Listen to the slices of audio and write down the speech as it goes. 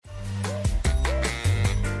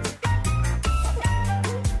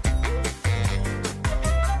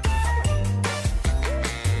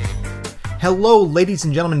Hello, ladies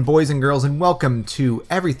and gentlemen, boys and girls, and welcome to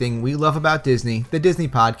Everything We Love About Disney, the Disney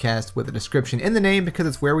podcast with a description in the name because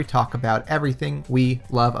it's where we talk about everything we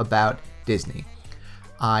love about Disney.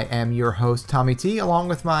 I am your host, Tommy T, along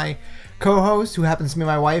with my co-host, who happens to be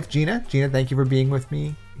my wife, Gina. Gina, thank you for being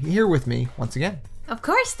here with me once again. Of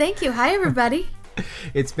course, thank you. Hi, everybody.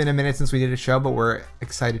 It's been a minute since we did a show, but we're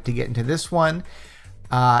excited to get into this one.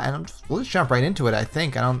 We'll just jump right into it, I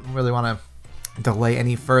think. I don't really want to delay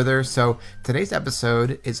any further. So today's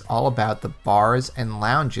episode is all about the bars and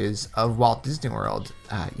lounges of Walt Disney World.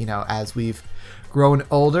 As we've grown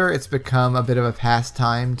older, it's become a bit of a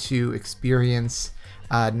pastime to experience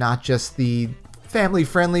not just the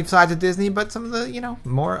family-friendly sides of Disney, but some of the,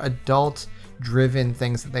 more adult-driven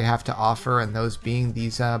things that they have to offer, and those being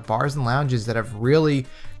these bars and lounges that have really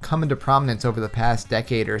come into prominence over the past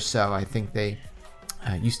decade or so. I think they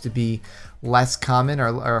used to be less common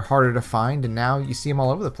or harder to find, and now you see them all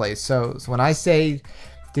over the place. So when I say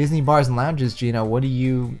Disney bars and lounges, Gina,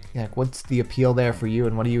 what's the appeal there for you,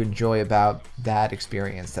 and what do you enjoy about that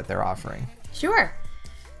experience that they're offering? Sure.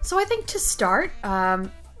 So I think to start,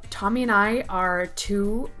 Tommy and I are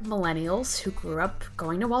two millennials who grew up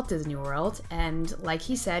going to Walt Disney World, and like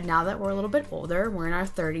he said, now that we're a little bit older, we're in our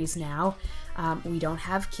 30s now, we don't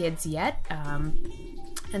have kids yet,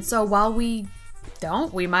 and so while we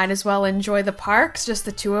might as well enjoy the parks, just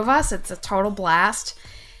the two of us. It's a total blast.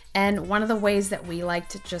 And one of the ways that we like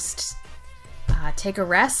to just take a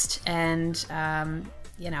rest and,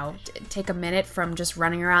 take a minute from just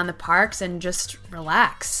running around the parks and just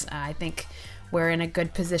relax. I think we're in a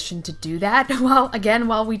good position to do that.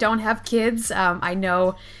 While we don't have kids, I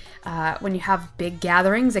know when you have big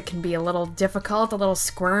gatherings, it can be a little difficult, a little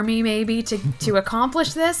squirmy maybe to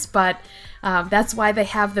accomplish this, but that's why they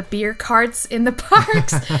have the beer carts in the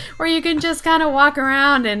parks where you can just kind of walk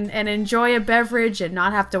around and enjoy a beverage and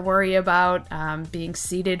not have to worry about being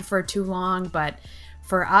seated for too long. But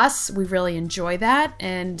for us, we really enjoy that.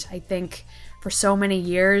 And I think for so many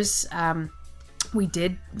years, we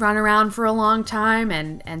did run around for a long time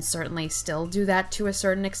and certainly still do that to a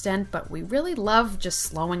certain extent. But we really love just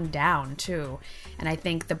slowing down too. And I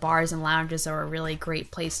think the bars and lounges are a really great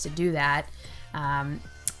place to do that.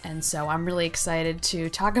 And so I'm really excited to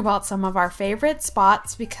talk about some of our favorite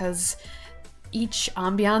spots because each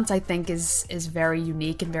ambiance, I think, is very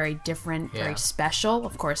unique and very different, very special.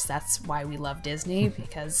 Of course, that's why we love Disney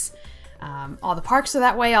because all the parks are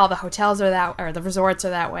that way, all the hotels are or the resorts are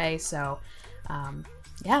that way. So,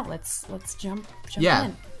 let's jump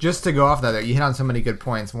in. Just to go off that, you hit on so many good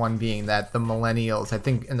points. One being that the millennials, I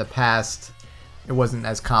think in the past, it wasn't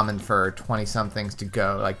as common for 20-somethings to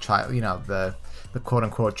go, like the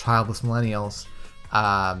quote-unquote childless millennials.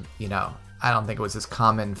 I don't think it was as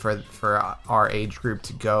common for our age group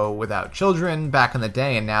to go without children back in the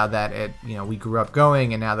day, and now that we grew up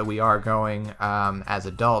going, and now that we are going as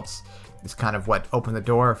adults, it's kind of what opened the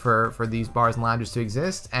door for these bars and lounges to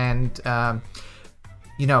exist, and kind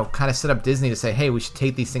of set up Disney to say, hey, we should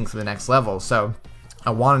take these things to the next level. So I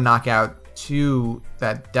want to knock out two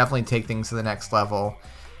that definitely take things to the next level.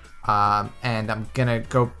 And I'm going to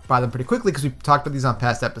go by them pretty quickly because we've talked about these on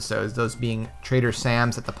past episodes, those being Trader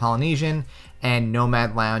Sam's at the Polynesian and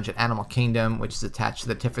Nomad Lounge at Animal Kingdom, which is attached to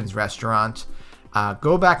the Tiffin's restaurant.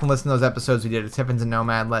 Go back and listen to those episodes. We did a Tiffin's and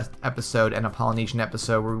Nomad episode and a Polynesian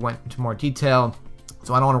episode where we went into more detail,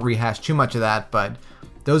 so I don't want to rehash too much of that, but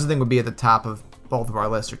those I think would be at the top of both of our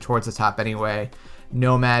lists, or towards the top anyway.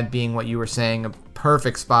 Nomad being what you were saying, a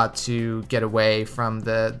perfect spot to get away from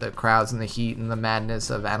the crowds and the heat and the madness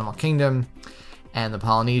of Animal Kingdom, and the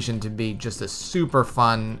Polynesian to be just a super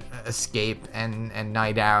fun escape and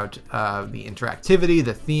night out. The interactivity,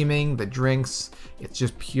 the theming, the drinks, it's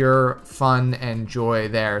just pure fun and joy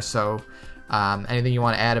there. So anything you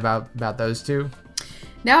want to add about those two?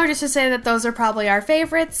 No, just to say that those are probably our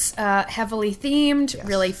favorites. Heavily themed, yes.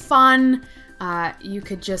 Really fun. You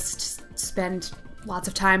could just spend lots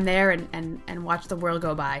of time there and watch the world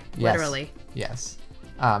go by, literally. Yes.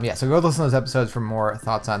 So go listen to those episodes for more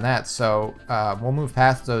thoughts on that. So we'll move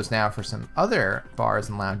past those now for some other bars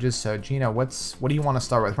and lounges. So Gina, what do you want to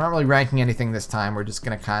start with? We're not really ranking anything this time. We're just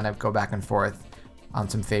going to kind of go back and forth on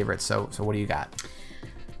some favorites. So what do you got?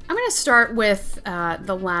 I'm going to start with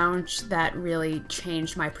the lounge that really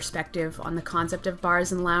changed my perspective on the concept of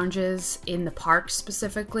bars and lounges in the park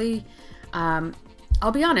specifically.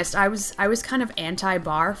 I'll be honest, I was kind of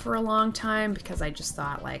anti-bar for a long time because I just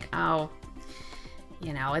thought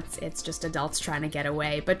it's just adults trying to get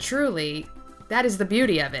away. But truly, that is the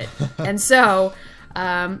beauty of it. And so,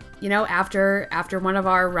 after one of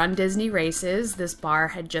our Run Disney races, this bar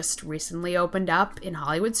had just recently opened up in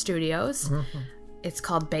Hollywood Studios. Mm-hmm. It's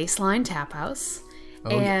called Baseline Tap House.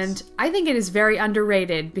 Oh, and yes. I think it is very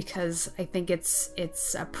underrated because I think it's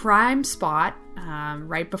a prime spot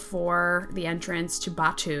right before the entrance to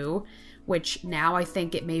Batu, which now I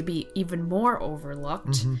think it may be even more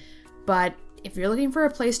overlooked. But if you're looking for a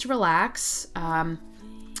place to relax,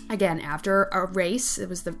 again, after a race, it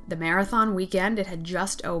was the marathon weekend. It had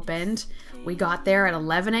just opened. We got there at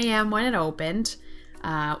 11 a.m. when it opened.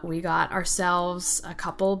 We got ourselves a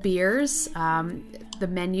couple beers. The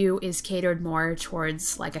menu is catered more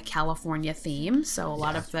towards like a California theme. So a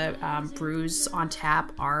lot of the brews on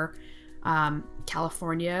tap are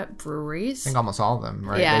California breweries. I think almost all of them,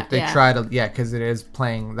 right? Yeah, they try to, because it is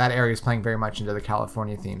playing, that area is playing very much into the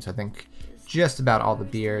California theme. So I think just about all the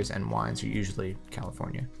beers and wines are usually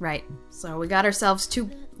California. Right. So we got ourselves 2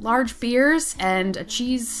 large beers and a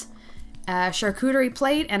cheese charcuterie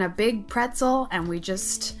plate and a big pretzel, and we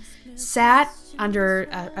just sat under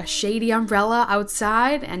a shady umbrella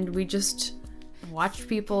outside, and we just watched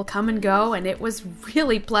people come and go, and it was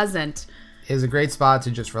really pleasant. It is a great spot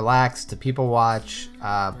to just relax, to people watch.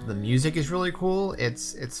 The music is really cool.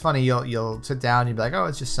 It's funny. You'll sit down, you'll be like, oh,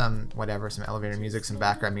 it's just some elevator music, some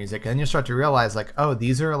background music, and then you'll start to realize like, oh,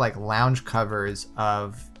 these are like lounge covers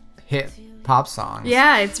of hit pop songs.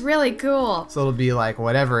 Yeah, it's really cool. So it'll be like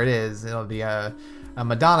whatever it is. It'll be a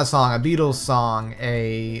Madonna song, a Beatles song,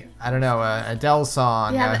 a Adele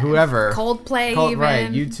song, whoever. Coldplay even.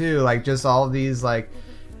 Right, U2, like just all of these like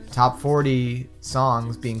top 40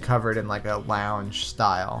 songs being covered in like a lounge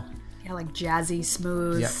style. Yeah, like jazzy,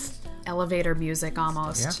 smooth, elevator music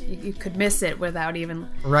almost. Yeah. You could miss it without even...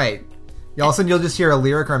 Right. All of a sudden you'll just hear a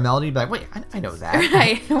lyric or a melody, be like, wait, I know that.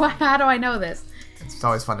 Right. How do I know this? It's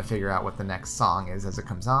always fun to figure out what the next song is as it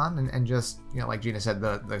comes on, and just, like Gina said,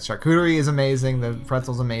 the charcuterie is amazing, the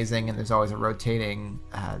pretzel's amazing, and there's always a rotating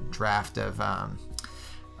draft of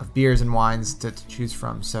beers and wines to choose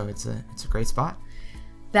from, so it's a great spot.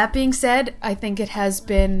 That being said, I think it has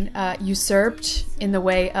been usurped in the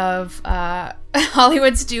way of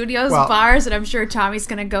Hollywood Studios bars, and I'm sure Tommy's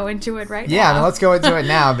going to go into it now. Yeah, let's go into it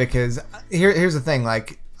now, because here's the thing,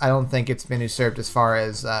 like, I don't think it's been usurped as far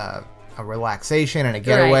as a relaxation and a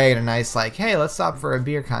getaway and a nice, like, hey, let's stop for a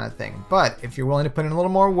beer kind of thing. But if you're willing to put in a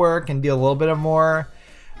little more work and do a little bit of more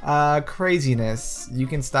craziness, you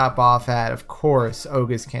can stop off at, of course,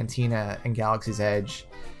 Oga's Cantina and Galaxy's Edge.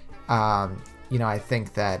 I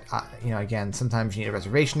think that, again, sometimes you need a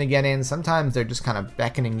reservation to get in. Sometimes they're just kind of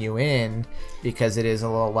beckoning you in because it is a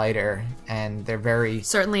little lighter, and they're very...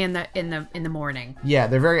 Certainly in the morning. Yeah,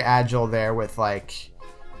 they're very agile there with, like,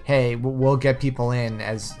 hey, we'll get people in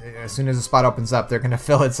as soon as the spot opens up. They're going to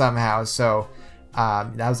fill it somehow. So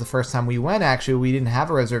that was the first time we went, actually. We didn't have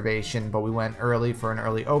a reservation, but we went early for an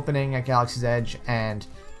early opening at Galaxy's Edge, and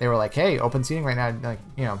they were like, hey, open seating right now. Like,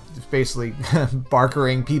 just basically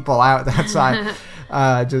barkering people out that side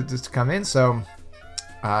just to come in. So,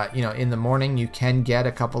 in the morning, you can get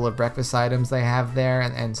a couple of breakfast items they have there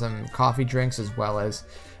and some coffee drinks, as well as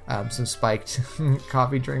some spiked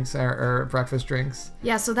coffee drinks or breakfast drinks.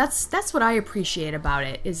 Yeah, so that's what I appreciate about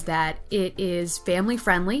it, is that it is family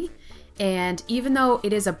friendly, and even though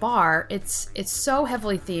it is a bar, it's so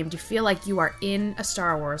heavily themed. You feel like you are in a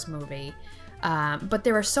Star Wars movie. But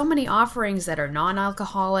there are so many offerings that are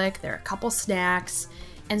non-alcoholic. There are a couple snacks.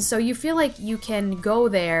 And so you feel like you can go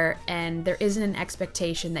there and there isn't an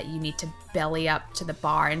expectation that you need to belly up to the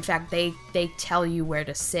bar. In fact, they tell you where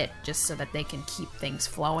to sit just so that they can keep things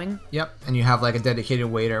flowing. Yep, and you have like a dedicated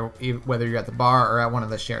waiter, whether you're at the bar or at one of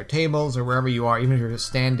the shared tables or wherever you are, even if you're just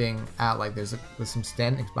standing at, like, there's some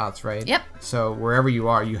standing spots, right? Yep. So wherever you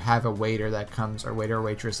are, you have a waiter that comes, or waiter or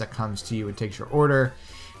waitress that comes to you and takes your order.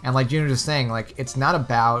 And like Gina was just saying, like, it's not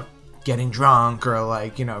about getting drunk or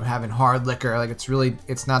like, having hard liquor. Like,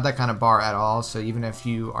 it's not that kind of bar at all. So even if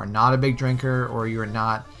you are not a big drinker, or you're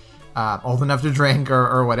not old enough to drink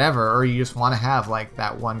or whatever, or you just want to have like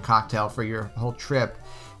that one cocktail for your whole trip,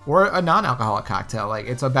 or a non-alcoholic cocktail, like,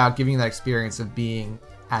 it's about giving you that experience of being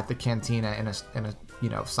at the cantina in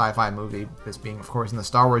a sci-fi movie, this being of course in the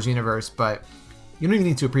Star Wars universe. But you don't even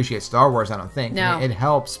need to appreciate Star Wars, I don't think. No. I mean, it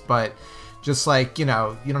helps, but just like, you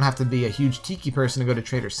don't have to be a huge tiki person to go to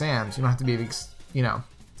Trader Sam's. You don't have to be a big,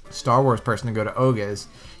 Star Wars person to go to Oga's.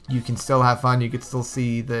 You can still have fun. You could still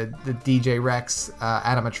see the DJ Rex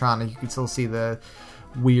animatronic. You could still see the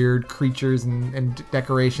weird creatures and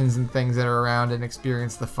decorations and things that are around, and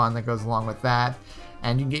experience the fun that goes along with that.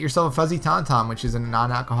 And you can get yourself a Fuzzy Tauntaun, which is a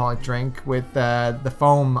non-alcoholic drink with the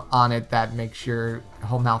foam on it that makes your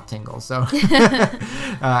whole mouth tingle. So,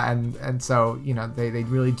 and so, they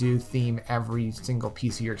really do theme every single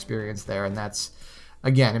piece of your experience there, and that's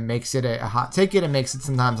again, it makes it a hot ticket. It makes it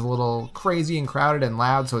sometimes a little crazy and crowded and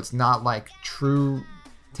loud, so it's not like true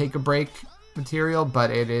take a break material,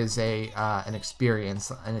 but it is an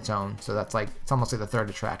experience in its own. So that's like, it's almost like the third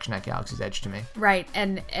attraction at Galaxy's Edge to me. Right,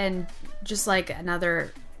 and just like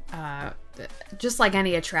just like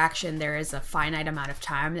any attraction, there is a finite amount of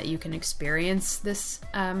time that you can experience this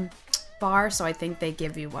bar. So I think they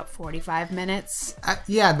give you 45 minutes.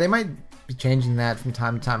 Yeah, they might be changing that from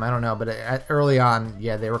time to time. I don't know, but early on,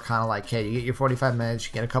 yeah, they were kind of like, hey, you get your 45 minutes,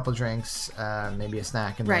 you get a couple drinks, maybe a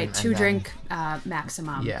snack, and right, then, two drink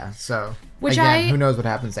maximum. Yeah, so which again, who knows what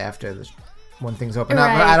happens after this when things open up.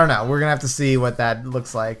 Right. But I don't know. We're gonna have to see what that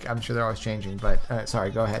looks like. I'm sure they're always changing. But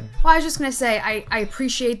sorry, go ahead. Well, I was just gonna say I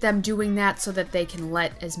appreciate them doing that so that they can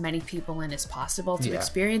let as many people in as possible to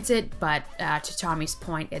experience it. But to Tommy's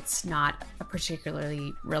point, it's not a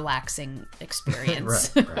particularly relaxing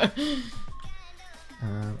experience. Right.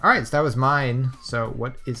 All right, so that was mine. So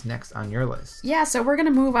what is next on your list? Yeah, so we're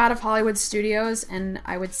gonna move out of Hollywood Studios, and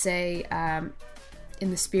I would say, in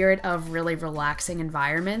the spirit of really relaxing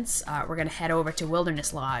environments, we're going to head over to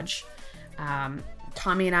Wilderness Lodge.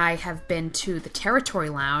 Tommy and I have been to the Territory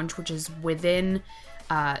Lounge, which is within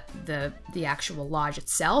the actual lodge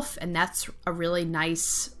itself, and that's a really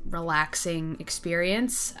nice, relaxing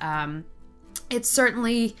experience. It's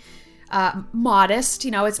certainly modest,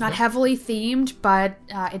 it's not heavily themed, but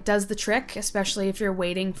it does the trick, especially if you're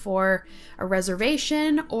waiting for a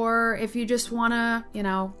reservation or if you just want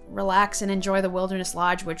to, relax and enjoy the Wilderness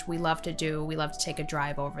Lodge, which we love to do. We love to take a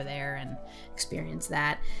drive over there and experience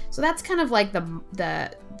that. So that's kind of like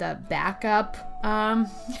the backup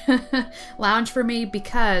lounge for me,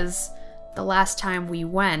 because the last time we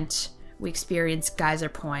went, we experienced Geyser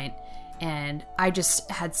Point, and I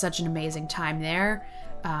just had such an amazing time there.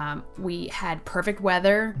 We had perfect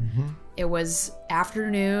weather. Mm-hmm. It was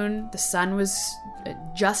afternoon. The sun was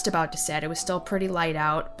just about to set. It was still pretty light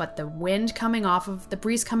out, but the breeze coming off of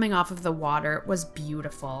the water was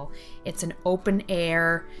beautiful. It's an open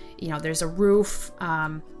air, there's a roof,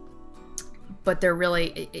 but they're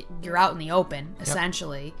really, you're out in the open,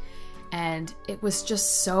 essentially. Yep. And it was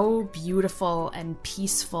just so beautiful and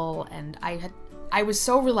peaceful, and I was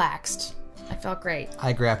so relaxed. I felt great. I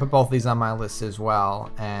agree. I put both of these on my list as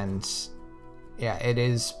well. And yeah, it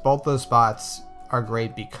is, both those spots are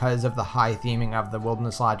great because of the high theming of the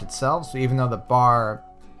Wilderness Lodge itself. So even though the bar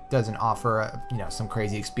doesn't offer some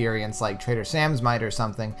crazy experience like Trader Sam's might or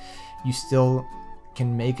something, you still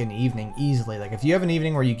can make an evening easily. Like if you have an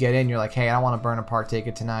evening where you get in, you're like, hey, I don't want to burn a park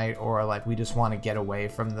ticket tonight, or like we just want to get away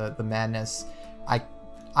from the madness,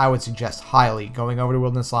 I would suggest highly going over to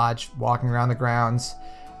Wilderness Lodge, walking around the grounds,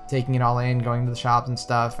 taking it all in, going to the shops and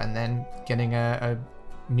stuff, and then getting a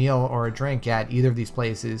meal or a drink at either of these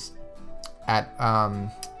places. At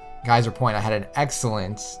Geyser Point, I had an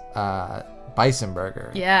excellent bison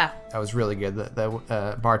burger. Yeah. That was really good.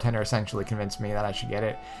 The bartender essentially convinced me that I should get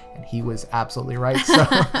it, and he was absolutely right. So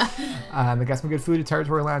they got some good food at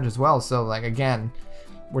Territory Lounge as well. So like, again,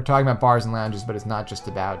 we're talking about bars and lounges, but it's not just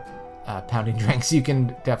about pounding drinks. You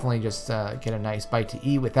can definitely just get a nice bite to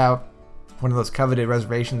eat without one of those coveted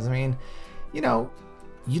reservations. I mean, you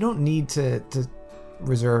don't need to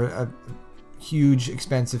reserve a huge,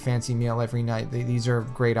 expensive, fancy meal every night. These are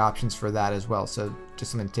great options for that as well. So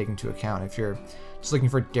just something to take into account if you're just looking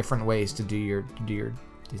for different ways to do your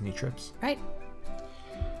Disney trips. Right.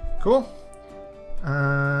 Cool.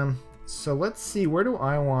 So let's see, where do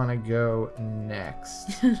I want to go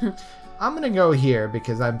next? I'm going to go here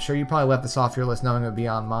because I'm sure you probably left this off your list knowing it would be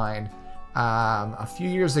on mine. A few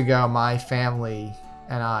years ago, my family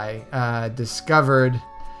and I discovered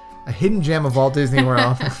a hidden gem of Walt Disney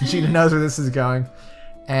World. Gina knows where this is going.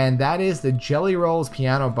 And that is the Jelly Rolls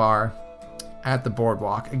Piano Bar at the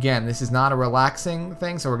Boardwalk. Again, this is not a relaxing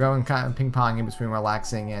thing, so we're going kind of ping-ponging between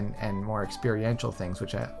relaxing and more experiential things,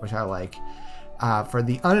 which I like. For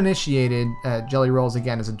the uninitiated, Jelly Rolls,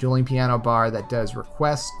 again, is a dueling piano bar that does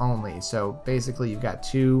requests only. So basically, you've got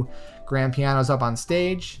two grand pianos up on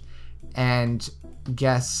stage, and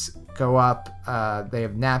guests go up. They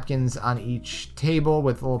have napkins on each table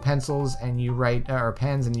with little pencils, and you write or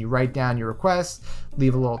pens, and you write down your request.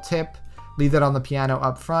 Leave a little tip. Leave that on the piano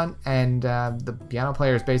up front, and the piano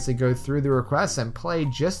players basically go through the requests and play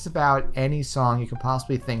just about any song you could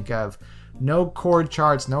possibly think of. No chord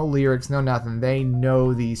charts, no lyrics, no nothing. They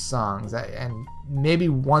know these songs, and maybe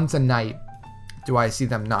once a night do I see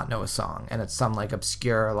them not know a song, and it's some like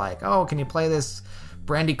obscure like, oh, can you play this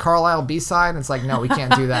Brandy Carlisle B-side? And it's like, no, we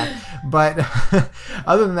can't do that. But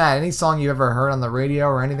other than that, any song you've ever heard on the radio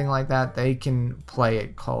or anything like that, they can play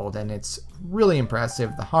it cold, and it's really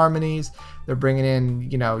impressive. The harmonies they're bringing in,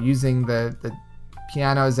 using the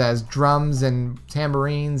pianos as drums and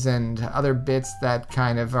tambourines and other bits that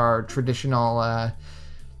kind of are traditional,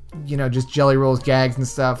 just Jelly Rolls gags and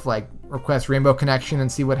stuff, like request Rainbow Connection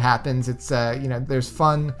and see what happens. It's, there's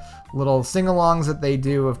fun little sing-alongs that they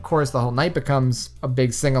do. Of course, the whole night becomes a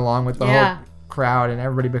big sing-along with the whole crowd, and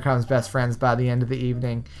everybody becomes best friends by the end of the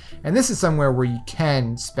evening. And this is somewhere where you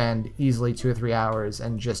can spend easily 2 or 3 hours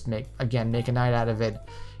and just make a night out of it.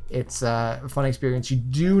 It's a fun experience. You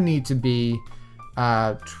do need to be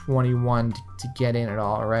 21 to get in at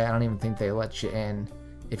all, right? I don't even think they let you in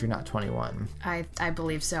if you're not 21. I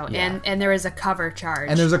believe so. Yeah. And there is a cover charge.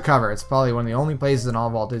 And there's a cover. It's probably one of the only places in all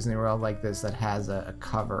of Walt Disney World like this that has a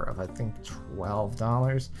cover of, I think,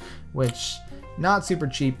 $12, which not super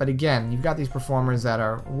cheap. But again, you've got these performers that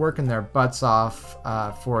are working their butts off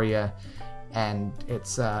for you, and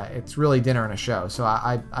it's really dinner and a show. So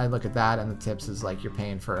I look at that and the tips as like you're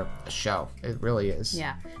paying for a show. It really is.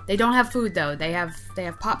 Yeah. They don't have food though. They have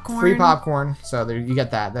popcorn. Free popcorn. So there, you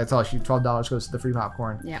get that. That's all. $12 goes to the free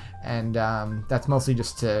popcorn. Yeah. And that's mostly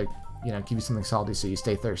just to give you something salty so you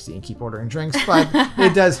stay thirsty and keep ordering drinks. But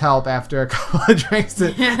it does help after a couple of drinks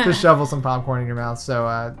to shovel some popcorn in your mouth.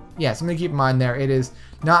 So something to keep in mind there. It is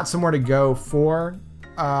not somewhere to go for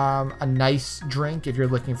a nice drink if you're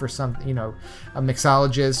looking for something, a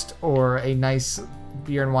mixologist or a nice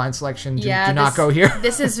beer and wine selection. Do not go here.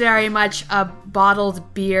 This is very much a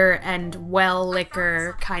bottled beer and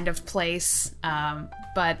liquor kind of place.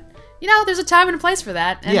 But there's a time and a place for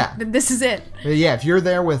that. And this is it. Yeah, if you're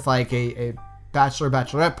there with like a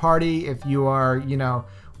bachelorette party, if you are,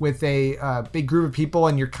 with a big group of people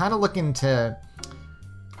and you're kind of looking to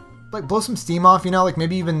like blow some steam off, like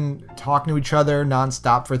maybe even talking to each other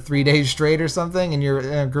nonstop for 3 days straight or something, and you're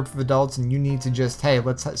in a group of adults and you need to just, hey,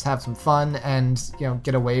 let's have some fun and,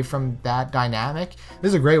 get away from that dynamic.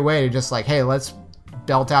 This is a great way to just like, hey, let's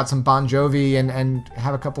belt out some Bon Jovi and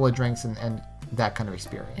have a couple of drinks and that kind of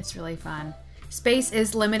experience. It's really fun. Space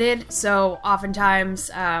is limited, so oftentimes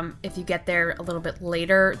if you get there a little bit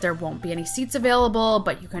later, there won't be any seats available,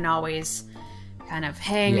 but you can always kind of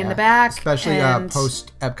hang in the back. Especially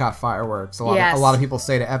post Epcot fireworks. A lot of people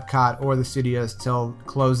stay to Epcot or the studios till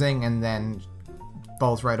closing and then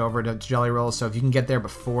bowls right over to Jelly Rolls. So if you can get there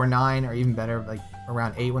before 9 or even better, like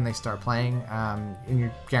around 8 when they start playing, and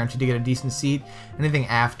you're guaranteed to get a decent seat. Anything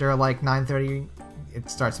after like 9:30, it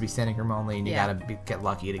starts to be standing room only, and you gotta get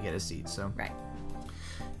lucky to get a seat. So right.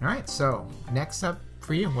 All right. So next up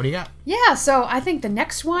for you, what do you got? Yeah. So I think the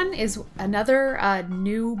next one is another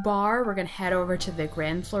new bar. We're gonna head over to the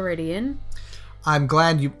Grand Floridian. I'm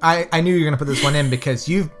glad I knew you were gonna put this one in because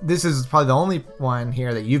this is probably the only one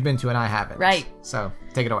here that you've been to and I haven't. Right. So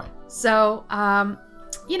take it away. So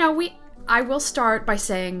I will start by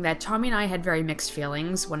saying that Tommy and I had very mixed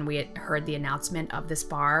feelings when we had heard the announcement of this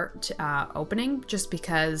bar opening, just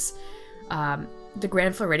because the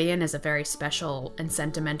Grand Floridian is a very special and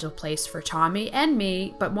sentimental place for Tommy and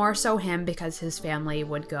me, but more so him because his family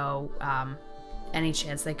would go any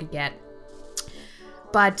chance they could get.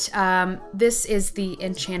 But this is the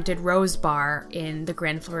Enchanted Rose Bar in the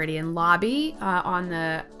Grand Floridian lobby on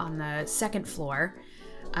the second floor.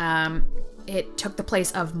 It took the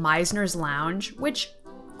place of Meisner's Lounge, which,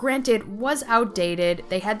 granted, was outdated.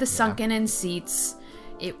 They had the sunken-in seats.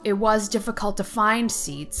 It was difficult to find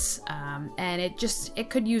seats, and it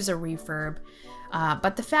could use a refurb.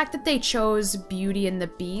 But the fact that they chose Beauty and the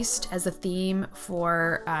Beast as a theme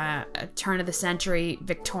for a turn-of-the-century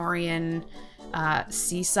Victorian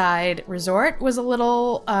seaside resort was a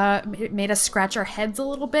little... it made us scratch our heads a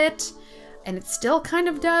little bit, and it still kind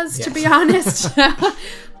of does, to be honest.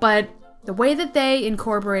 But the way that they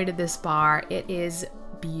incorporated this bar, it is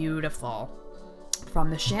beautiful.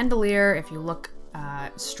 From the chandelier, if you look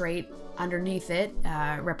straight underneath it,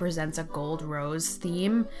 represents a gold rose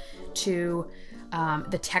theme, to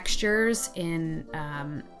the textures in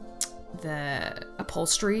the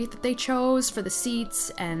upholstery that they chose for the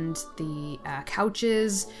seats and the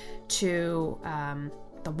couches, to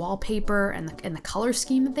the wallpaper and the color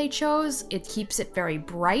scheme that they chose. It keeps it very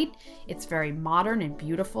bright. It's very modern and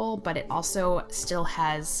beautiful, but it also still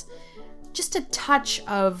has just a touch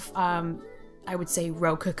of, I would say,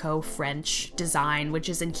 Rococo French design, which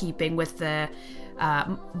is in keeping with the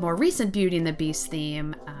more recent Beauty and the Beast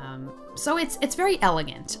theme. So it's very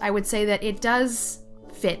elegant. I would say that it does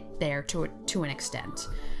fit there to an extent.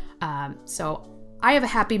 So I have a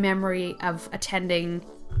happy memory of attending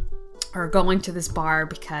or going to this bar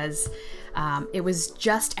because it was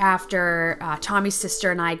just after Tommy's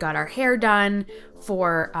sister and I got our hair done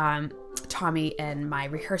for Tommy and my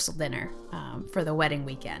rehearsal dinner for the wedding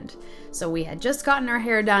weekend. So we had just gotten our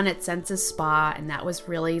hair done at Senses Spa, and that was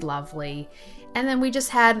really lovely. And then we just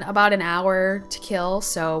had about an hour to kill,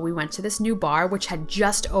 so we went to this new bar, which had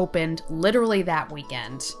just opened literally that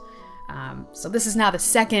weekend. So this is now the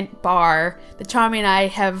second bar that Tommy and I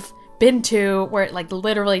have been to where it like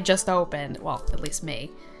literally just opened. Well, at least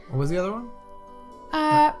me. What was the other one?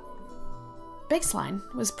 Baseline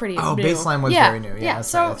was pretty new. Baseline was very new. Yeah.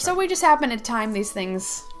 So That's right. So we just happened to time these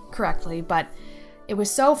things correctly, but it was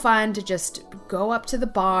so fun to just go up to the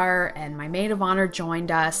bar, and my maid of honor joined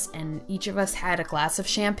us, and each of us had a glass of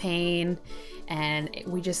champagne, and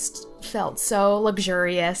we just felt so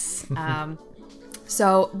luxurious.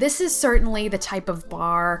 So this is certainly the type of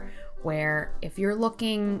bar where if you're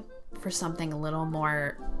looking for something a little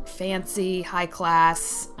more fancy, high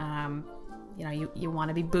class, you want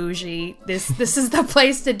to be bougie, this is the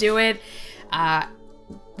place to do it.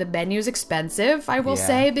 The menu's expensive, I will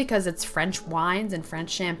say, because it's French wines and French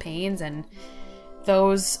champagnes, and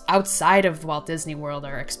those outside of Walt Disney World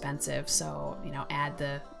are expensive. So, add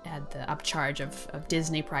the upcharge of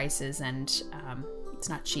Disney prices, and it's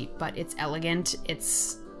not cheap, but it's elegant.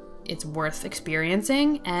 It's worth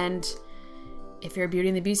experiencing, and if you're a Beauty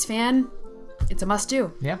and the Beast fan, it's a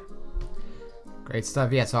must-do. Yeah. Great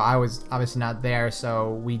stuff. Yeah, so I was obviously not there,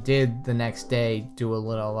 so we did the next day do a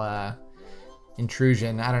little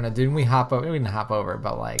intrusion. I don't know, didn't we hop over? We didn't hop over,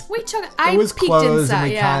 but like I it was peeked closed inside,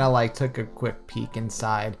 and we kind of like took a quick peek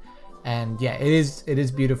inside. And yeah, it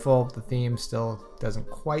is beautiful. The theme still doesn't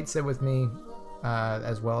quite sit with me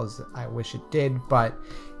as well as I wish it did, but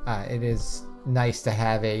it is nice to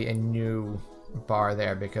have a new bar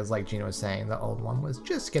there, because like Gina was saying, the old one was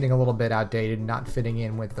just getting a little bit outdated, not fitting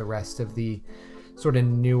in with the rest of the sort of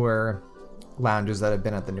newer lounges that have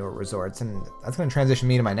been at the newer resorts. And that's going to transition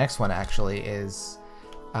me to my next one, actually, is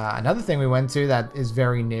another thing we went to that is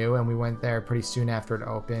very new, and we went there pretty soon after it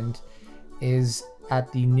opened, is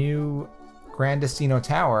at the new Grand Casino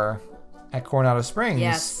Tower at Coronado Springs.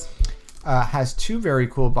 Yes. Has two very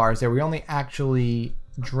cool bars there. We only actually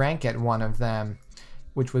drank at one of them,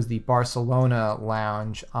 which was the Barcelona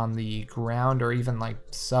Lounge on the ground or even like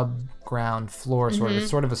sub-ground floor. It's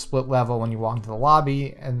sort of a split level when you walk into the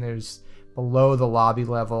lobby, and there's below the lobby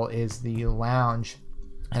level is the lounge.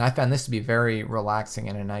 And I found this to be very relaxing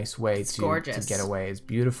in a nice way to get away. It's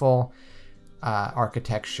beautiful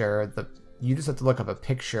architecture. You just have to look up a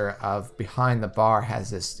picture of behind the bar has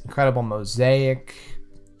this incredible mosaic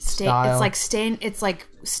style. It's like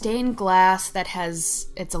stained glass that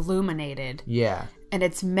it's illuminated. Yeah. And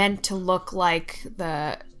it's meant to look like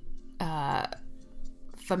the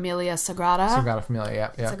Familia Sagrada. Sagrada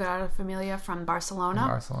Familia, yeah. Sagrada Familia from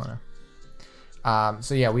Barcelona.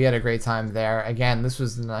 So yeah, we had a great time there. Again, this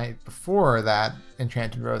was the night before that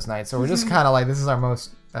Enchanted Rose night, so we're just kind of like, this is our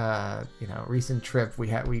most recent trip. We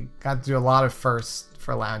got to do a lot of firsts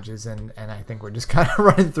for lounges, and I think we're just kind of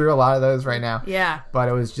running through a lot of those right now. Yeah. But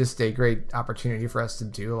it was just a great opportunity for us to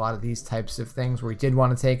do a lot of these types of things where we did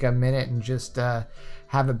want to take a minute and just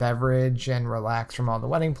have a beverage and relax from all the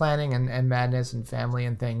wedding planning and madness and family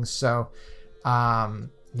and things. So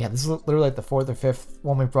yeah, this is literally like the fourth or fifth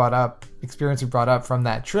one we brought up from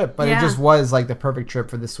that trip, but it just was like the perfect trip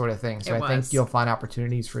for this sort of thing. So I think you'll find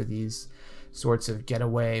opportunities for these sorts of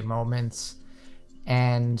getaway moments.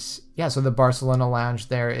 And yeah, so the Barcelona Lounge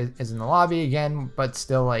there is in the lobby again, but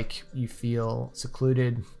still like you feel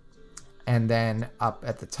secluded. And then up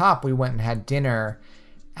at the top, we went and had dinner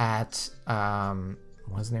at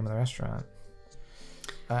what was the name of the restaurant?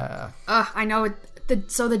 I know it.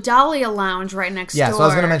 So the Dahlia Lounge right next door. Yeah, so I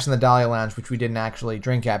was going to mention the Dahlia Lounge, which we didn't actually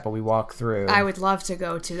drink at, but we walked through. I would love to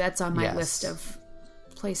go to. That's on my list of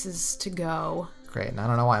places to go. Great, and I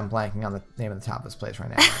don't know why I'm blanking on the name of the top of this place right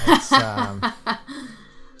now. It's,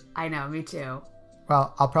 I know, me too.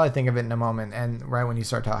 Well, I'll probably think of it in a moment, and right when you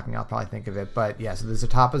start talking, I'll probably think of it. But yeah, so there's a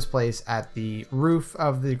tapas place at the roof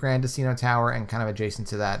of the Grand Casino Tower, and kind of adjacent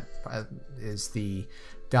to that is the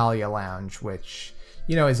Dahlia Lounge, which,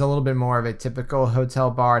 is a little bit more of a typical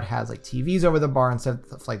hotel bar. It has like TVs over the bar and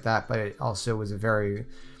stuff like that, but it also was a very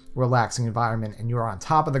relaxing environment, and you are on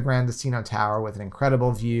top of the Grand Casino Tower with an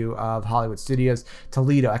incredible view of Hollywood Studios,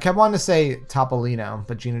 Toledo. I kept wanting to say Topolino,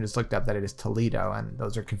 but Gina just looked up that it is Toledo, and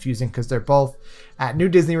those are confusing because they're both at New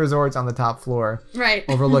Disney Resorts on the top floor, right,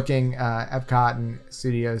 overlooking Epcot and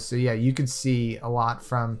Studios. So yeah, you could see a lot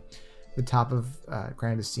from the top of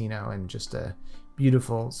Grand Casino, and just a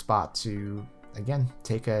beautiful spot to, again,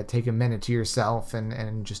 take a minute to yourself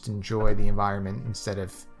and just enjoy the environment instead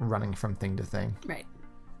of running from thing to thing. Right.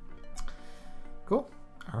 Cool.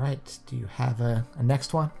 All right. Do you have a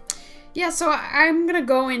next one? Yeah, so I'm going to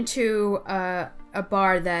go into a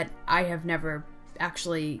bar that I have never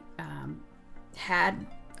actually had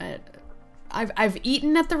I've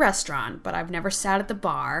eaten at the restaurant, but I've never sat at the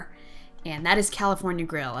bar, and that is California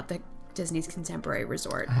Grill at the Disney's Contemporary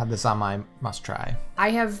Resort. I have this on my must try.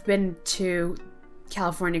 I have been to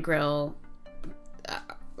California Grill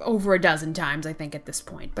over a dozen times, I think, at this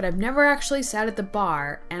point, but I've never actually sat at the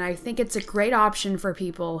bar, and I think it's a great option for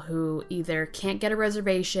people who either can't get a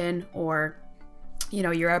reservation or, you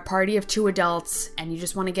know, you're a party of 2 adults and you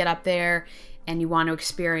just want to get up there and you want to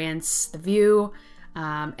experience the view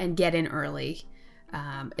and get in early.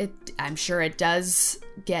 I'm sure it does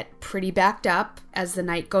get pretty backed up as the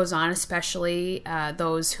night goes on, especially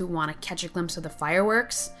those who want to catch a glimpse of the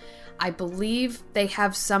fireworks. I believe they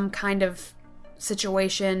have some kind of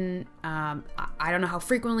situation. I don't know how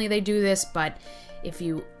frequently they do this, but if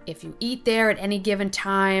you eat there at any given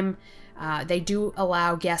time, they do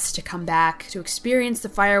allow guests to come back to experience the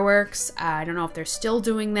fireworks. I don't know if they're still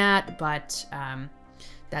doing that, but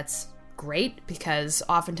that's great, because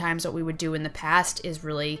oftentimes what we would do in the past is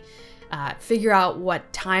really figure out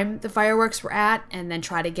what time the fireworks were at and then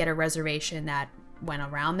try to get a reservation that went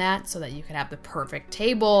around that so that you could have the perfect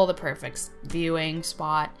table, the perfect viewing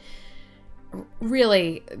spot.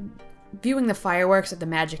 Really, viewing the fireworks at the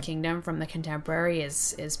Magic Kingdom from the Contemporary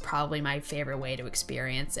is probably my favorite way to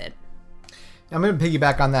experience it. I'm going to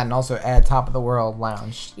piggyback on that and also add Top of the World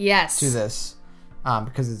Lounge to this,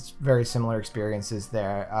 because it's very similar experiences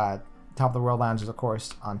there. Top of the World Lounge is, of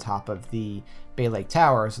course, on top of the Bay Lake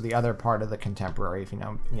Tower, so the other part of the Contemporary. If you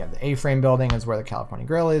know, the A-frame building is where the California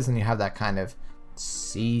Grill is, and you have that kind of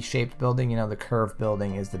C-shaped building. You know, the curved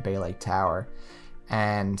building is the Bay Lake Tower.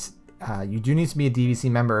 And you do need to be a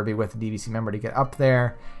DVC member or be with a DVC member to get up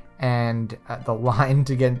there. And the line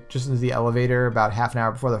to get just into the elevator about half an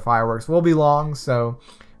hour before the fireworks will be long, so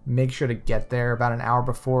make sure to get there about an hour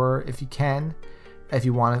before if you can, if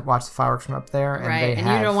you want to watch the fireworks from up there. And right, and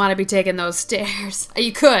you don't want to be taking those stairs.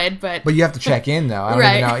 You could, but you have to check in, though. I don't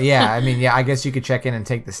right. even know. Yeah, I mean, I guess you could check in and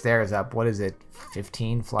take the stairs up. What is it,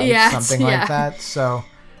 15 flights, something like that? So,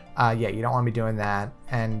 you don't want to be doing that.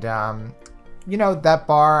 And, that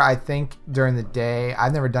bar, I think, during the day,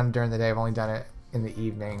 I've never done it during the day. I've only done it in the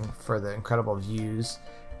evening for the incredible views.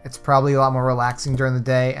 It's probably a lot more relaxing during the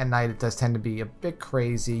day. At night, it does tend to be a bit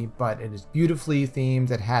crazy, but it is beautifully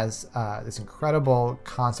themed. It has this incredible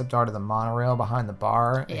concept art of the monorail behind the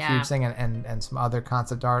bar, a huge thing, and some other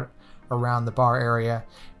concept art around the bar area.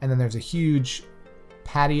 And then there's a huge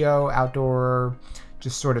patio, outdoor,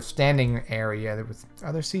 just sort of standing area.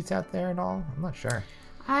 Are there seats out there at all? I'm not sure.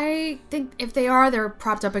 I think if they are, they're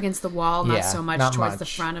propped up against the wall, not so much towards the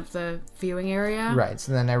front of the viewing area. Right,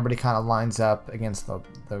 so then everybody kind of lines up against the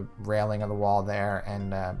railing of the wall there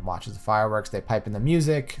and watches the fireworks. They pipe in the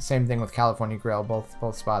music. Same thing with California Grill.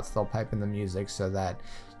 Both spots, they'll pipe in the music so that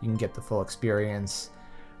you can get the full experience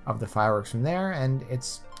of the fireworks from there. And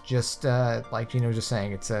it's just, like Gina was just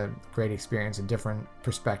saying, it's a great experience, a different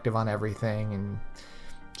perspective on everything, and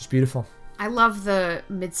just beautiful. I love the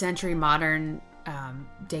mid-century modern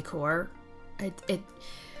decor. It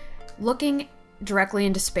looking directly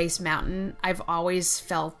into Space Mountain, I've always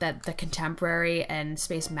felt that the Contemporary and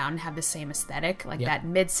Space Mountain have the same aesthetic, like that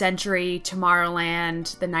mid-century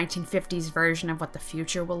Tomorrowland, the 1950s version of what the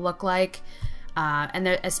future will look like, and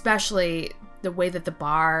especially the way that the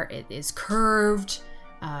bar is curved.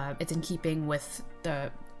 It's in keeping with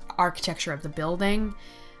the architecture of the building,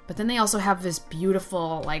 but then they also have this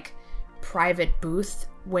beautiful private booth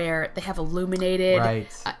where they have illuminated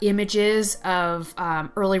images of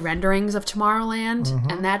early renderings of Tomorrowland,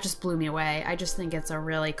 and that just blew me away. I just think it's a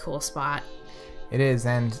really cool spot. It is,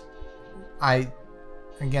 and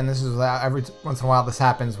this is every once in a while this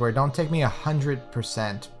happens where don't take me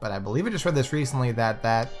 100%, but I believe I just read this recently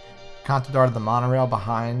that concept art of the monorail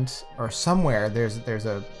behind or somewhere there's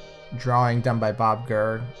a drawing done by Bob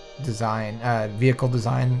Gurr, vehicle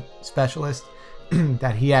design specialist,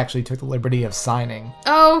 that he actually took the liberty of signing.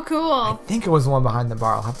 Oh, cool. I think it was the one behind the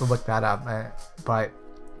bar. I'll have to look that up. But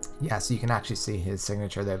yeah, so you can actually see his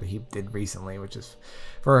signature there that he did recently, which is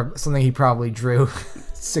for something he probably drew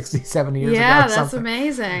 60, 70 years ago. Yeah, that's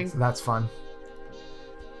amazing. So that's fun.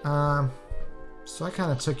 So I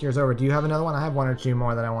kind of took yours over. Do you have another one? I have one or two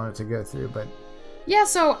more that I wanted to go through, but... Yeah,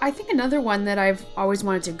 so I think another one that I've always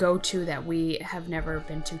wanted to go to that we have never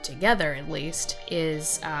been to together, at least,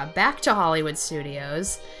 is back to Hollywood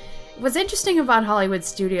Studios. What's interesting about Hollywood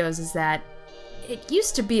Studios is that it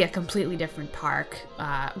used to be a completely different park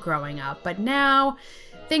growing up, but now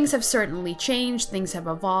things have certainly changed, things have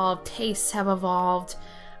evolved, tastes have evolved,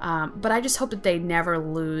 but I just hope that they never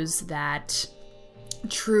lose that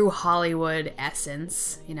true Hollywood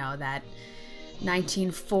essence, that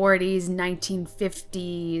 1940s,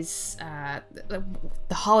 1950s,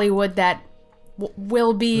 the Hollywood that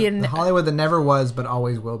will be in the Hollywood that never was but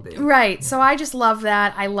always will be. Right. So I just love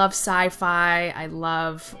that. I love sci-fi. I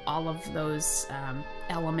love all of those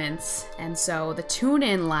elements. And so the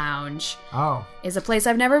Tune-In Lounge is a place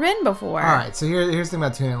I've never been before. All right. So here's the thing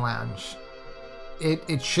about Tune-In Lounge.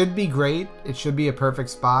 It should be great. It should be a perfect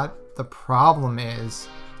spot. The problem is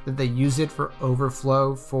that they use it for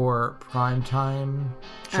overflow for primetime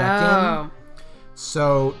check-in. Oh.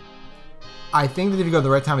 So I think that if you go the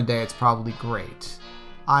right time of day, it's probably great.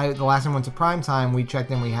 The last time I went to primetime, we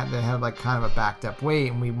checked in. They had like kind of a backed up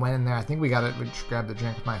wait, and we went in there. I think we grabbed a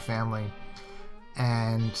drink with my family,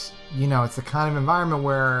 and it's the kind of environment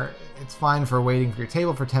where it's fine for waiting for your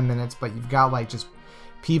table for 10 minutes, but you've got like just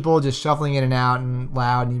people just shuffling in and out and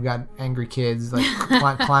loud, and you've got angry kids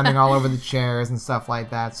like climbing all over the chairs and stuff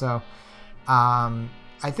like that. So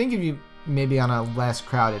I think if you maybe on a less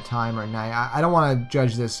crowded time or night, I don't want to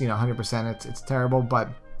judge this 100%, it's terrible, but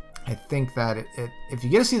I think that if you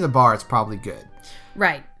get to see the bar, it's probably good.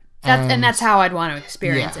 Right. And that's how I'd want to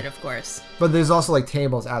experience it, of course. But there's also like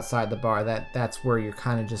tables outside the bar that's where you're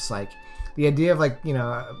kind of just like the idea of like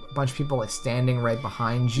a bunch of people like standing right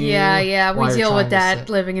behind you. Yeah, we deal with that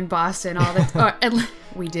living in Boston all the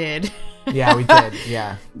we did. Yeah, we did.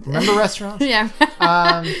 Yeah. Remember restaurants? Yeah.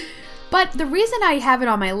 But the reason I have it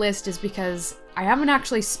on my list is because I haven't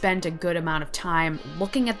actually spent a good amount of time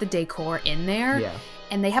looking at the decor in there. Yeah.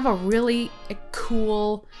 And they have a really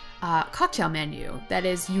cool cocktail menu that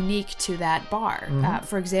is unique to that bar. Mm-hmm.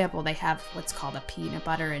 For example, they have what's called a peanut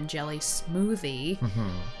butter and jelly smoothie. Mm-hmm.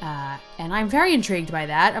 And I'm very intrigued by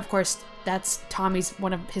that. Of course, that's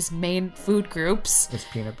one of his main food groups. It's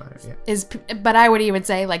peanut butter, yeah. But I would even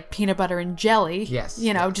say like peanut butter and jelly. Yes.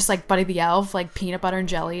 Just like Buddy the Elf, like peanut butter and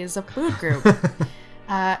jelly is a food group.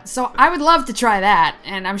 So I would love to try that.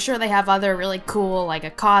 And I'm sure they have other really cool, like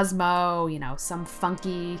a Cosmo, some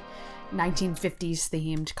funky 1950s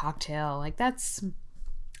themed cocktail. Like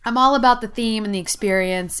I'm all about the theme and the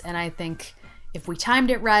experience. And I think if we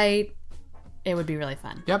timed it right, it would be really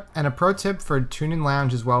fun. Yep. And a pro tip for Tune-In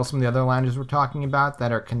Lounge as well as some of the other lounges we're talking about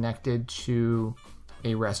that are connected to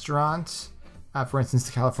a restaurant. For instance,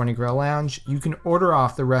 the California Grill Lounge. You can order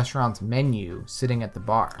off the restaurant's menu sitting at the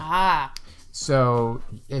bar. So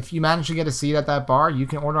if you manage to get a seat at that bar, you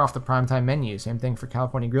can order off the primetime menu. Same thing for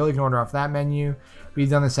California Grill. You can order off that menu. We've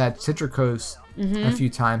done this at Citric Coast a few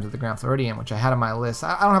times at the Grand Floridian, which I had on my list.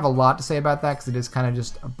 I don't have a lot to say about that because it is kind of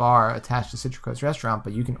just a bar attached to Citric Coast restaurant,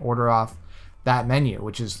 but you can order off that menu,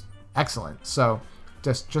 which is excellent. So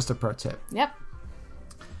just a pro tip. Yep.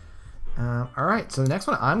 All right, so the next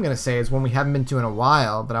one I'm going to say is one we haven't been to in a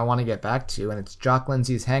while, but I want to get back to, and it's Jock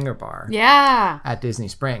Lindsay's Hangar Bar. Yeah. At Disney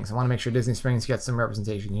Springs. I want to make sure Disney Springs gets some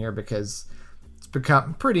representation here because it's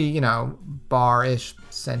become pretty, bar-ish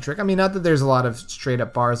centric. I mean, not that there's a lot of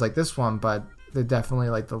straight-up bars like this one, but they're definitely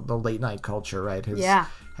like the late-night culture, right?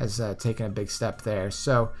 Has taken a big step there.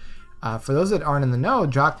 So for those that aren't in the know,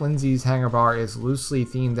 Jock Lindsay's Hangar Bar is loosely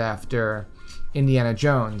themed after Indiana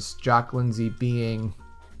Jones. Jock Lindsay being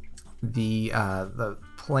the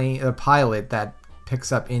pilot that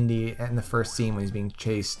picks up Indy in the first scene when he's being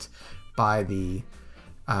chased by the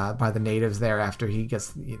natives there after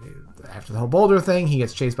after the whole Boulder thing. He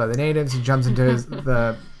gets chased by the natives. He jumps into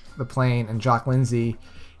the plane, and Jock Lindsay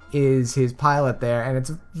is his pilot there, and it's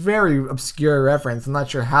a very obscure reference. I'm not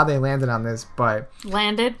sure how they landed on this, but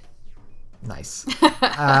landed. Nice.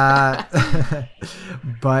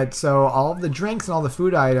 But so all of the drinks and all the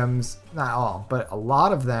food items, not all, but a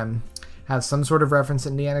lot of them have some sort of reference to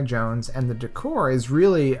Indiana Jones, and the decor is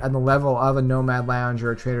really on the level of a Nomad Lounge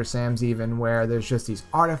or a Trader Sam's even, where there's just these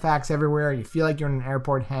artifacts everywhere. You feel like you're in an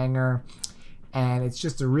airport hangar, and it's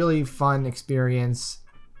just a really fun experience.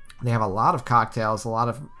 They have a lot of cocktails, a lot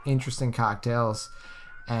of interesting cocktails,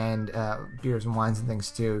 and beers and wines and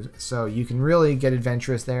things too. So you can really get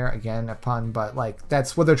adventurous there. Again, a pun, but like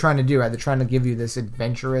that's what they're trying to do, right? They're trying to give you this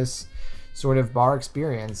adventurous sort of bar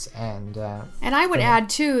experience. And I would add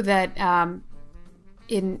too that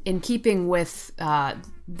in keeping with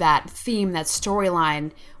that theme, that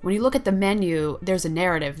storyline, when you look at the menu, there's a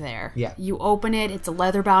narrative there. Yeah. You open it, it's a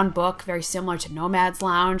leather-bound book, very similar to Nomad's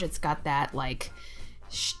Lounge. It's got that like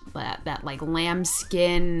that like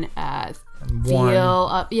lambskin feel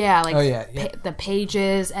up, the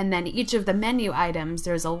pages, and then each of the menu items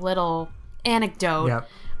there's a little anecdote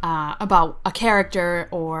about a character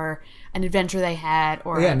or an adventure they had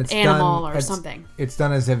or an animal or something. It's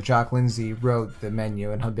done as if Jock Lindsay wrote the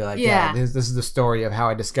menu, and he'll be like, this is the story of how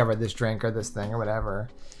I discovered this drink or this thing or whatever.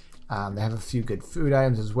 They have a few good food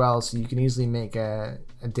items as well, so you can easily make a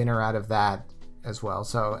dinner out of that as well.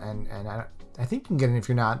 So and I think you can get it if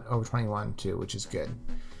you're not over 21 too, which is good.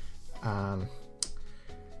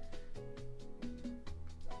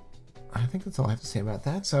 I think that's all I have to say about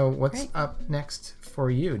that. So what's Great. up next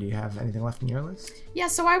for you? Do you have anything left in your list? Yeah,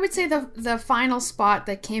 so I would say the final spot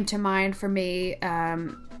that came to mind for me,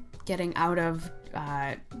 getting out of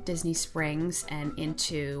Disney Springs and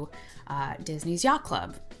into Disney's Yacht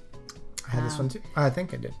Club. I had this one too. I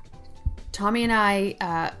think I did. Tommy and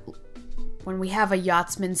I, when we have a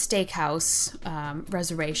Yachtsman Steakhouse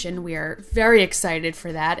reservation, we are very excited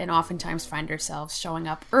for that and oftentimes find ourselves showing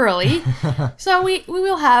up early. So we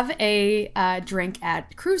will have a drink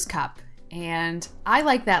at Cruise Cup. And I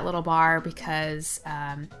like that little bar because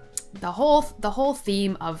the whole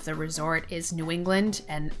theme of the resort is New England,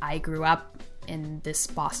 and I grew up in this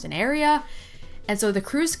Boston area. And so the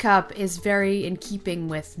Cruise Cup is very in keeping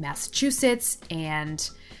with Massachusetts and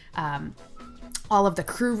all of the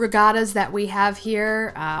crew regattas that we have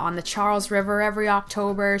here on the Charles River every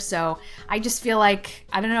October. So I just feel like,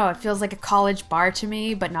 I don't know, it feels like a college bar to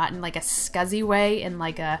me, but not in like a scuzzy way, in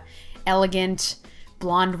like a elegant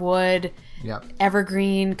blonde wood,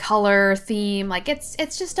 evergreen color theme. Like it's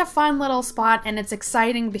just a fun little spot, and it's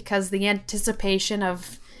exciting because the anticipation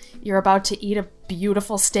of you're about to eat a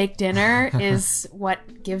beautiful steak dinner is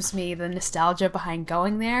what gives me the nostalgia behind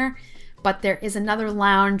going there. But there is another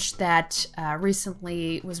lounge that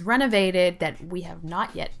recently was renovated that we have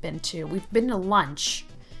not yet been to. We've been to lunch,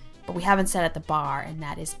 but we haven't sat at the bar, and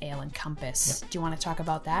that is Ale and Compass. Do you want to talk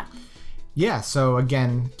about that? Yeah, so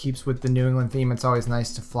again, keeps with the New England theme. It's always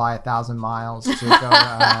nice to fly 1,000 miles to go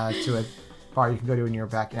to a bar you can go to in your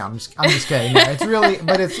back. No, I'm just kidding. Yeah, it's really,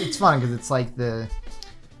 but it's fun because it's like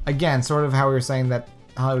again, sort of how we were saying that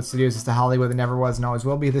Hollywood Studios is the Hollywood that never was and always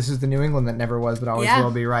will be. This is the New England that never was but always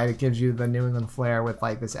will be, right? It gives you the New England flair with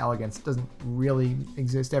like this elegance. It doesn't really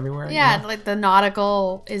exist everywhere. Yeah, you know? like the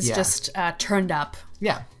nautical is just turned up.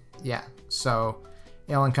 Yeah. So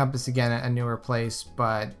Ale and Compass, again, a newer place,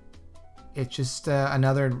 but it's just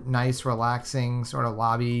another nice, relaxing sort of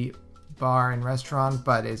lobby bar and restaurant,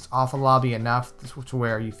 but it's off a lobby enough to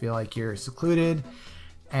where you feel like you're secluded.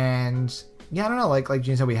 And yeah, I don't know, like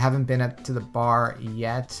Gene said, we haven't been to the bar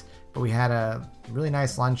yet, but we had a really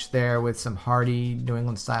nice lunch there with some hearty New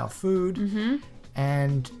England style food. Mm-hmm.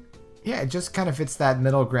 And yeah, it just kind of fits that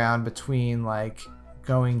middle ground between like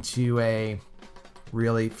going to a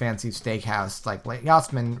really fancy steakhouse like Lake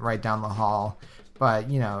Yachtsman right down the hall, but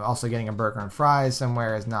you know, also getting a burger and fries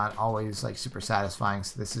somewhere is not always like super satisfying.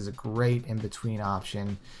 So this is a great in-between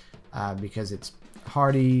option because it's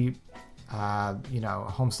hearty,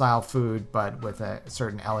 home style food, but with a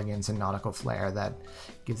certain elegance and nautical flair that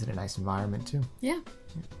gives it a nice environment too. Yeah.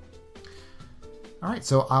 All right,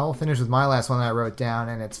 so I'll finish with my last one that I wrote down,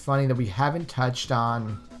 and it's funny that we haven't touched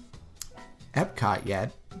on Epcot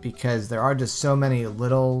yet because there are just so many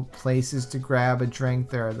little places to grab a drink.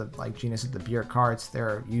 There are like Gina said, the beer carts.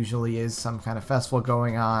 There usually is some kind of festival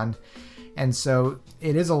going on. And so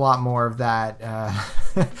it is a lot more of that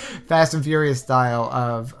Fast and Furious style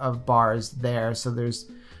of bars there. So there's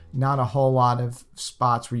not a whole lot of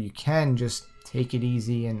spots where you can just take it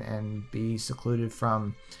easy and be secluded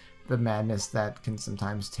from the madness that can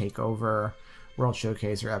sometimes take over World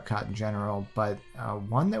Showcase or Epcot in general. But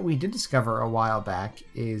one that we did discover a while back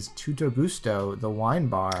is Tutto Gusto, the wine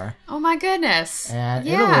bar. Oh my goodness. At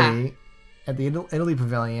Italy, at the Italy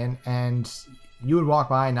Pavilion. And you would walk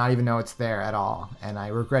by and not even know it's there at all. And I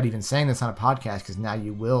regret even saying this on a podcast because now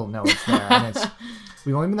you will know it's there. And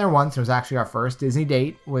we've only been there once. It was actually our first Disney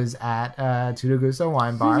date was at Tutto Gusto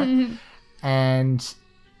Wine Bar. And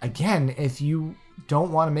again, if you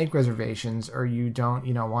don't want to make reservations or you don't,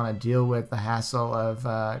 want to deal with the hassle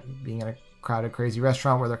of being in a crowded, crazy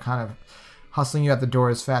restaurant where they're kind of hustling you at the door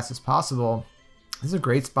as fast as possible, this is a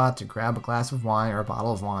great spot to grab a glass of wine or a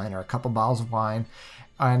bottle of wine or a couple bottles of wine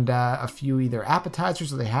and a few either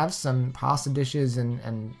appetizers, or they have some pasta dishes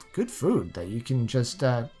and good food that you can just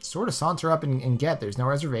sort of saunter up and get. There's no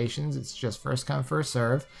reservations. It's just first come, first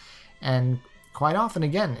serve. And quite often,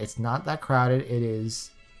 again, it's not that crowded. It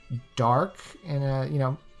is dark in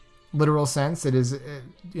a, literal sense. It is,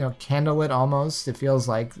 candlelit almost. It feels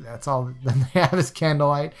like that's all that they have is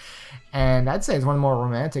candlelight. And I'd say it's one of the more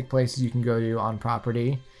romantic places you can go to on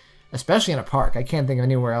property, especially in a park. I can't think of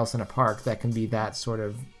anywhere else in a park that can be that sort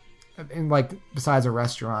of, besides a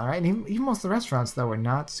restaurant, right? And even most of the restaurants, though, are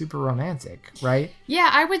not super romantic, right? Yeah,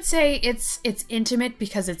 I would say it's intimate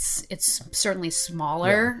because it's certainly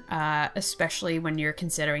smaller, especially when you're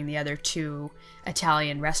considering the other two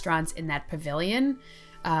Italian restaurants in that pavilion.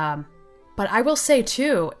 But I will say,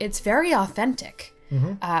 too, it's very authentic.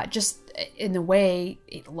 Mm-hmm. Just in the way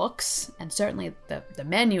it looks, and certainly the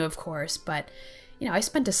menu, of course, but I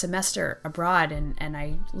spent a semester abroad and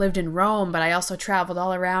I lived in Rome, but I also traveled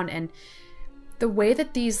all around, and the way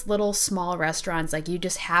that these little small restaurants, like you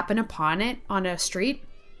just happen upon it on a street,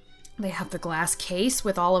 they have the glass case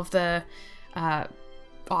with all of the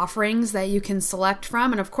offerings that you can select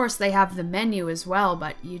from. And of course they have the menu as well,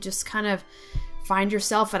 but you just kind of find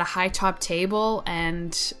yourself at a high top table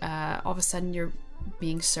and all of a sudden you're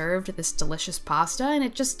being served this delicious pasta.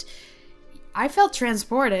 And I felt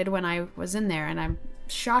transported when I was in there, and I'm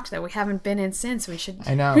shocked that we haven't been in since. We should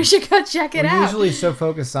go check it out. We're usually so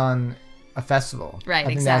focused on a festival. Right, I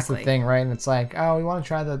think exactly. that's the thing, right? And it's like, oh, we want to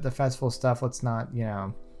try the festival stuff. Let's not, I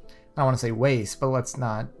don't want to say waste, but let's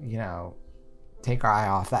not, take our eye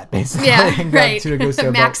off that, basically. Yeah, and go right. to a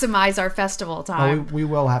Gusto. Maximize our festival time. We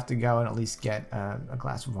will have to go and at least get a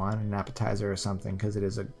glass of wine and an appetizer or something, because it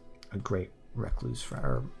is a great recluse,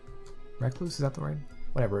 is that the word?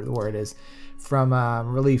 Whatever the word is, from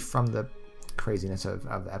relief from the craziness of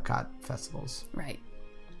the Epcot festivals. Right.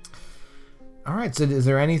 All right, so is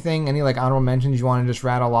there any like honorable mentions you want to just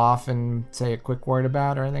rattle off and say a quick word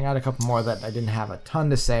about or anything? I had a couple more that I didn't have a ton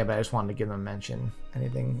to say, but I just wanted to give them a mention.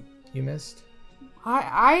 Anything you missed?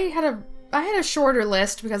 I had a shorter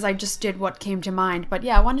list because I just did what came to mind. But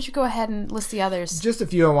yeah, why don't you go ahead and list the others? Just a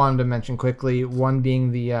few I wanted to mention quickly. One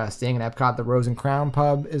being the staying in Epcot, the Rose and Crown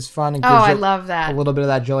pub is fun. It gives I love that. A little bit of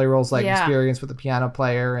that Jelly Rolls experience with the piano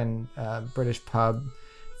player and British pub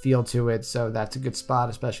feel to it. So that's a good spot,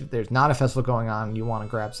 especially if there's not a festival going on and you want to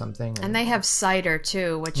grab something. And they have cider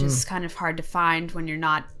too, which is kind of hard to find when you're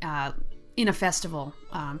not in a festival.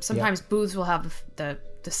 Sometimes booths will have the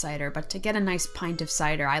cider, but to get a nice pint of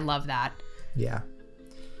cider, I love that. Yeah.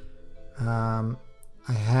 I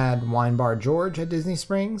had Wine Bar George at Disney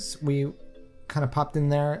Springs. We kind of popped in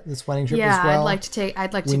there this wedding trip as well. I'd like to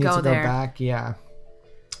go We need to there. go back, yeah.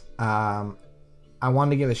 I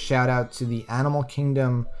wanted to give a shout out to the Animal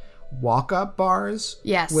Kingdom walk-up bars.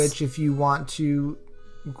 Yes. Which, if you want to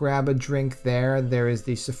grab a drink there is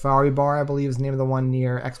the Safari Bar, I believe is the name of the one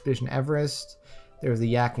near Expedition Everest. There's the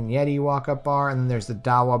Yak and Yeti walk-up bar, and then there's the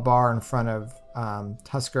Dawa Bar in front of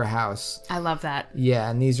Tusker House. I love that.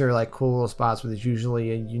 Yeah, and these are like cool little spots where there's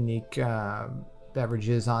usually a unique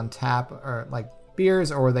beverages on tap, or like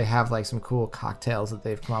beers, or they have like some cool cocktails that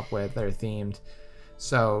they've come up with that are themed.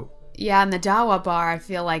 So yeah, and the Dawa Bar I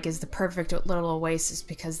feel like is the perfect little oasis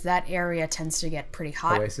because that area tends to get pretty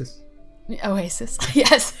hot. Oasis,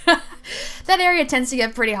 yes. That area tends to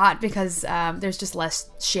get pretty hot because there's just less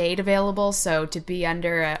shade available. So to be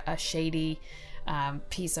under a shady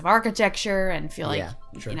piece of architecture and feel like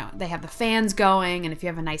they have the fans going, and if you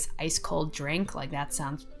have a nice ice cold drink, like that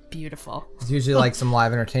sounds beautiful. It's usually like some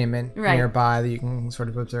live entertainment right nearby that you can sort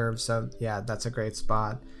of observe. So yeah, that's a great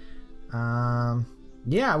spot.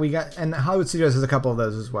 Yeah, we got, and Hollywood Studios has a couple of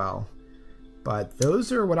those as well. But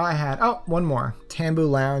those are what I had. Oh, one more. Tambu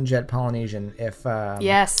Lounge at Polynesian. If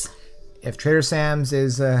Trader Sam's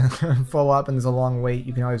is full up and there's a long wait,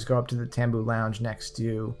 you can always go up to the Tambu Lounge next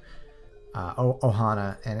to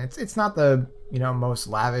Ohana. And it's not the most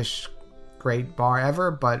lavish, great bar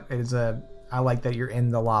ever, but it is I like that you're in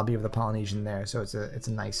the lobby of the Polynesian there. So it's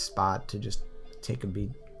a nice spot to just take a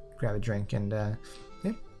beat, grab a drink, and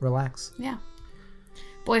relax. Yeah.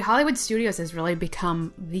 Boy, Hollywood Studios has really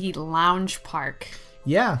become the lounge park.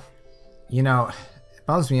 Yeah. It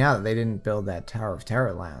bums me out that they didn't build that Tower of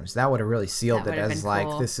Terror lounge. That would have really sealed it as like,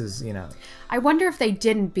 cool. This is, I wonder if they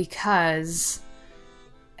didn't because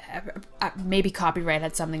maybe copyright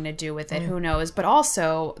had something to do with it. Who knows? But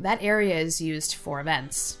also, that area is used for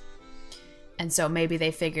events. And so maybe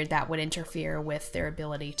they figured that would interfere with their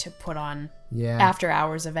ability to put on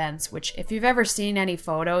after-hours events, which if you've ever seen any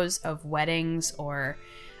photos of weddings or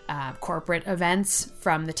corporate events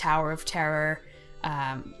from the Tower of Terror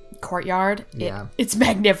courtyard, it's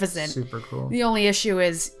magnificent. Super cool. The only issue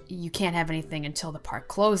is you can't have anything until the park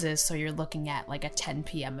closes, so you're looking at like a 10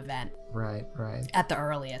 p.m. event. Right. At the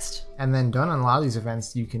earliest. And then done on a lot of these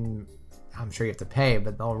events, you can... I'm sure you have to pay,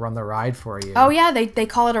 but they'll run the ride for you. Oh, yeah. They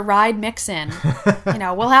call it a ride mix-in.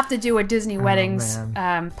 We'll have to do a Disney Weddings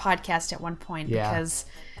podcast at one point because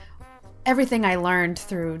everything I learned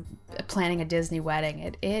through planning a Disney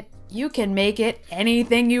wedding, you can make it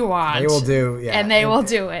anything you want. They will do, yeah. And they will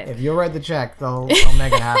do it. If you'll write the check, they'll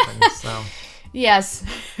make it happen. So yes.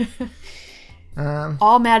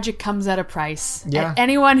 All magic comes at a price. Yeah. And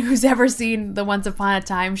anyone who's ever seen the Once Upon a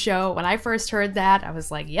Time show, when I first heard that, I was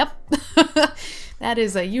like, yep. That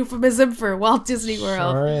is a euphemism for Walt Disney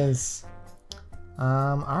World. Sure is.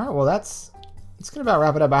 All right, well, it's going to about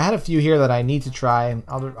wrap it up. I had a few here that I need to try.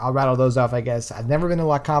 I'll rattle those off, I guess. I've never been to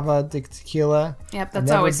La Cava de Tequila. Yep,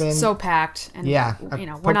 that's always so packed. And, I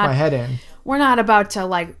poked my head in. We're not about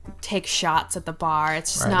to, take shots at the bar.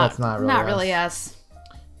 It's just not really us.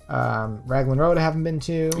 Raglan Road I haven't been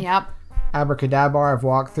to. Yep. Abracadabra I've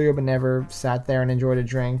walked through but never sat there and enjoyed a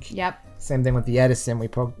drink. Yep. Same thing with the Edison. We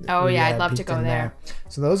poked. Oh, yeah, I'd love to go there.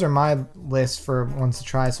 So those are my list for ones to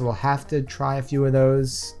try. So we'll have to try a few of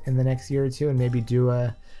those in the next year or two and maybe do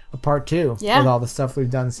a part 2 with all the stuff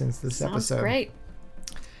we've done since this episode. Sounds great.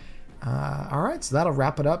 All right, so that'll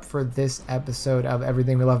wrap it up for this episode of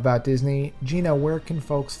Everything We Love About Disney. Gina, where can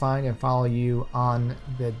folks find and follow you on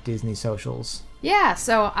the Disney socials? Yeah,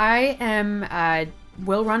 so I am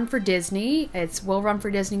Will Run for Disney. It's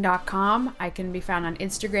willrunfordisney.com. I can be found on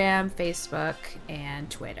Instagram, Facebook, and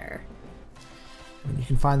Twitter. And you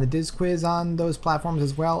can find the Diz Quiz on those platforms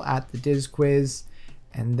as well, at the Diz Quiz.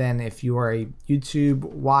 And then if you are a YouTube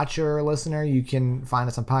watcher or listener, you can find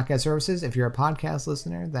us on podcast services. If you're a podcast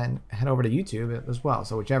listener, then head over to YouTube as well.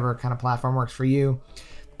 So whichever kind of platform works for you.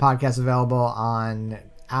 The podcast is available on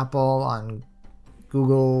Apple, on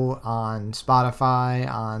Google, on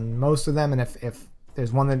Spotify, on most of them. And if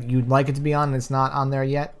there's one that you'd like it to be on and it's not on there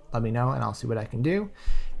yet, let me know and I'll see what I can do.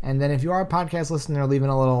 And then if you are a podcast listener, leaving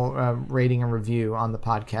a little rating and review on the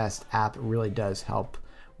podcast app really does help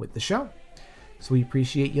with the show. So we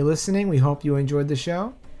appreciate you listening. We hope you enjoyed the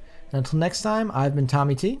show. And until next time, I've been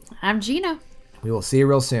Tommy T. I'm Gina. We will see you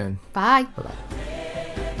real soon. Bye. Bye-bye.